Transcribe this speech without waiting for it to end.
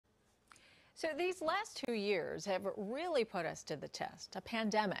So these last 2 years have really put us to the test. A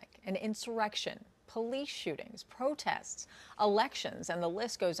pandemic, an insurrection, police shootings, protests, elections, and the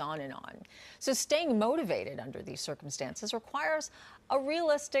list goes on and on. So staying motivated under these circumstances requires a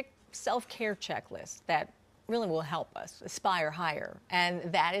realistic self-care checklist that really will help us aspire higher.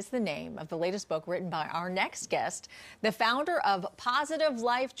 And that is the name of the latest book written by our next guest, the founder of Positive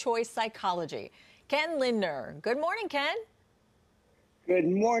Life Choice Psychology, Ken Lindner. Good morning, Ken. Good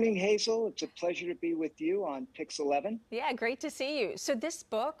morning, Hazel. It's a pleasure to be with you on PIX11. Yeah, great to see you. So this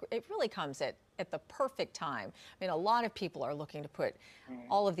book, it really comes at the perfect time. I mean, a lot of people are looking to put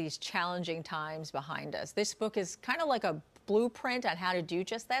all of these challenging times behind us. This book is kind of like a blueprint on how to do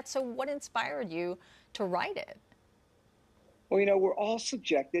just that. So what inspired you to write it? Well, we're all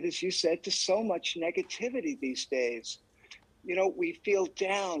subjected, as you said, to so much negativity these days. We feel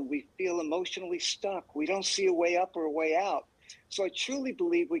down, we feel emotionally stuck, we don't see a way up or a way out. So I truly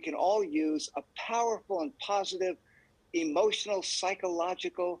believe we can all use a powerful and positive emotional,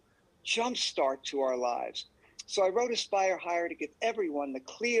 psychological jumpstart to our lives. So I wrote Aspire Higher to give everyone the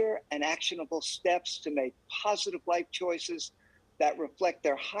clear and actionable steps to make positive life choices that reflect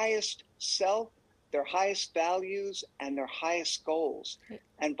their highest self, their highest values, and their highest goals.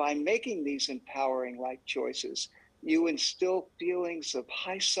 And by making these empowering life choices, you instill feelings of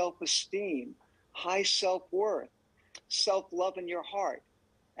high self-esteem, high self-worth, self-love in your heart,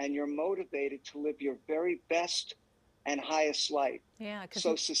 and you're motivated to live your very best and highest life. Yeah.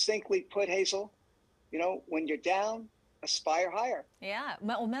 So succinctly put, Hazel, when you're down, aspire higher. Yeah.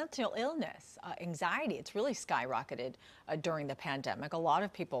 Well, mental illness, anxiety, it's really skyrocketed during the pandemic. A lot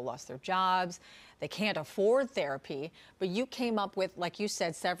of people lost their jobs. They can't afford therapy. But you came up with, like you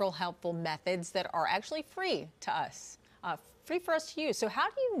said, several helpful methods that are actually free to us, free for us to use. So how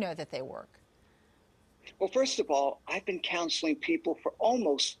do you know that they work? Well, first of all, I've been counseling people for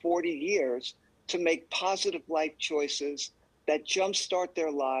almost 40 years to make positive life choices that jumpstart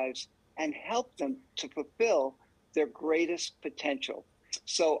their lives and help them to fulfill their greatest potential.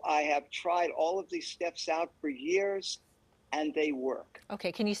 So I have tried all of these steps out for years, and they work.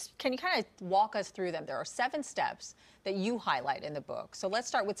 Okay, can you kind of walk us through them? There are 7 steps that you highlight in the book. So let's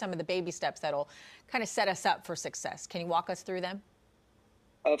start with some of the baby steps that'll kind of set us up for success. Can you walk us through them?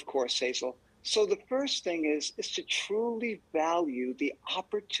 Of course, Hazel. So the first thing is to truly value the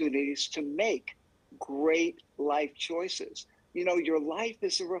opportunities to make great life choices. Your life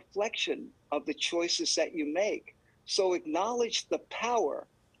is a reflection of the choices that you make. So acknowledge the power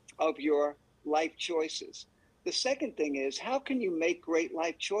of your life choices. The second thing is, how can you make great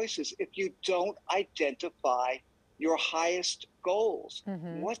life choices if you don't identify your highest goals?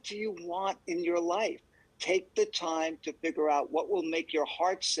 What do you want in your life? Take the time to figure out what will make your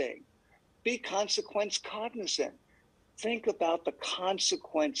heart sing. Be consequence cognizant. Think about the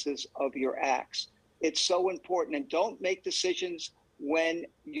consequences of your acts. It's so important. And don't make decisions when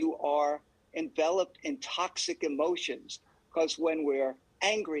you are enveloped in toxic emotions, because when we're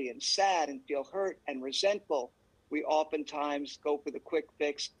angry and sad and feel hurt and resentful, we oftentimes go for the quick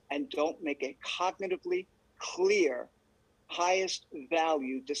fix and don't make a cognitively clear, highest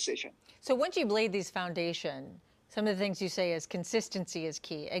value decision. So once you've laid these foundation, some of the things you say is consistency is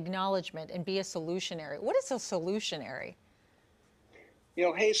key, acknowledgement, and be a solutionary. What is a solutionary?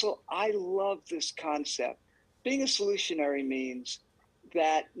 Hazel, I love this concept. Being a solutionary means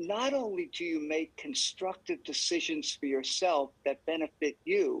that not only do you make constructive decisions for yourself that benefit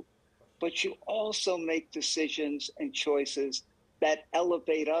you, but you also make decisions and choices that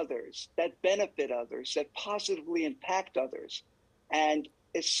elevate others, that benefit others, that positively impact others. And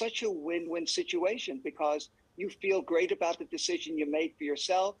it's such a win-win situation because you feel great about the decision you made for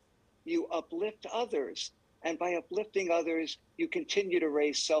yourself, you uplift others, and by uplifting others, you continue to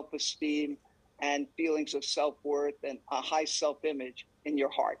raise self-esteem and feelings of self-worth and a high self-image in your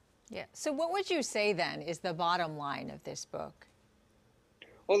heart. Yeah. So what would you say then is the bottom line of this book?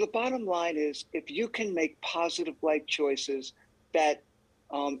 Well, the bottom line is if you can make positive life choices that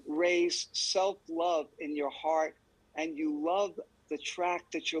raise self-love in your heart and you love the track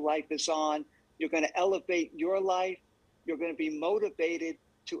that your life is on, you're going to elevate your life. You're going to be motivated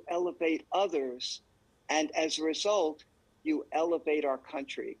to elevate others. And as a result, you elevate our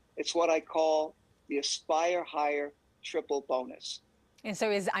country. It's what I call the Aspire Higher triple bonus. And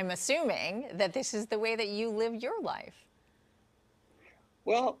so I'm assuming that this is the way that you live your life.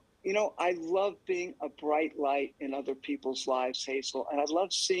 Well, I love being a bright light in other people's lives, Hazel, and I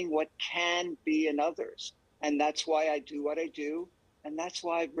love seeing what can be in others. And that's why I do what I do. And that's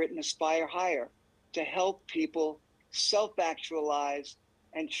why I've written Aspire Higher, to help people self-actualize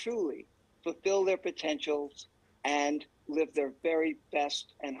and truly fulfill their potentials and live their very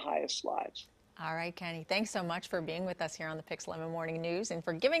best and highest lives. All right, Kenny, thanks so much for being with us here on the PIX11 Morning News and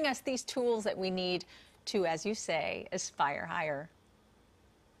for giving us these tools that we need to, as you say, aspire higher.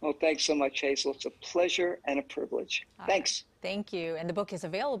 Well, thanks so much, Hazel. It's a pleasure and a privilege. Thanks. Thank you. And the book is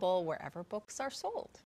available wherever books are sold.